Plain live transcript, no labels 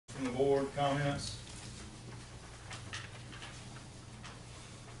board comments?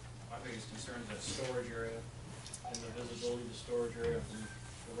 My biggest concern is that storage area and the visibility to storage area from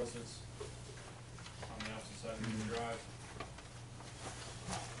the residents on the opposite side of the drive.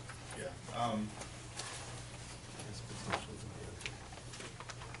 Yeah.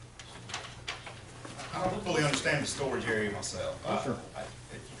 I don't fully understand the storage area myself. Sure.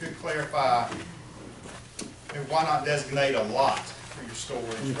 If you could clarify, why not designate a lot for your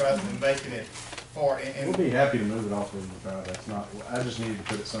storage rather than making it far? We'll be happy to move it off of the drive. That's not, I just needed to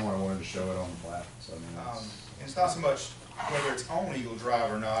put it somewhere. I wanted to show it on the plat. So I mean, And it's not so much whether it's on Eagle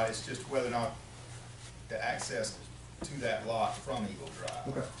Drive or not, it's just whether or not the access to that lot from Eagle Drive.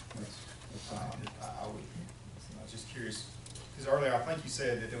 okay. That's fine. I was just curious, because earlier I think you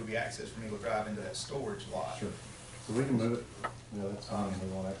said that there would be access from Eagle Drive into that storage lot. Sure. So we can move it. Yeah, that's fine.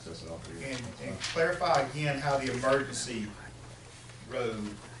 We won't access it off of you. And clarify again how the emergency road,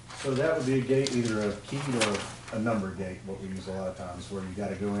 So that would be a gate, either a key or a number gate, what we use a lot of times, where you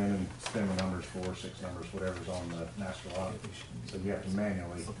gotta go in and spin the numbers, 4, 6 numbers, whatever's on the master lock. So you have to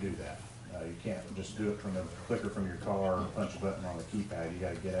manually do that. You can't just do it from the clicker from your car or punch a button on the keypad. You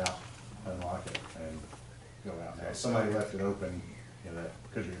gotta get out, unlock it, and go out. Now, if somebody left it open, you know, that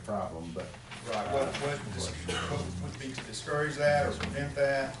could be a problem, but. right, what would be to discourage that or prevent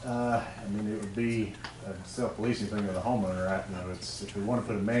that? I mean, it would be a self-policing thing with a homeowner. You know, it's, if we want to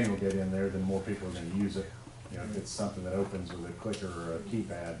put a manual gate in there, then more people are going to use it. You know, if it's something that opens with a clicker or a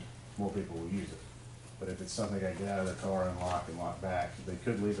keypad, more people will use it. But if it's something they got to get out of their car, unlock and lock back, they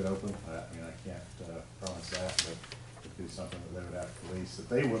could leave it open. I mean, I can't promise that, but it'd be something that they would have to police. That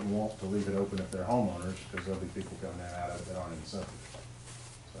they wouldn't want to leave it open if they're homeowners, because there'll be people coming in and out of it that aren't in the subdivision.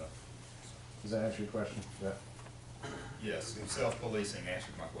 So, does that answer your question? Yeah. Yes, and self-policing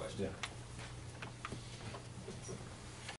answered my question. Yeah.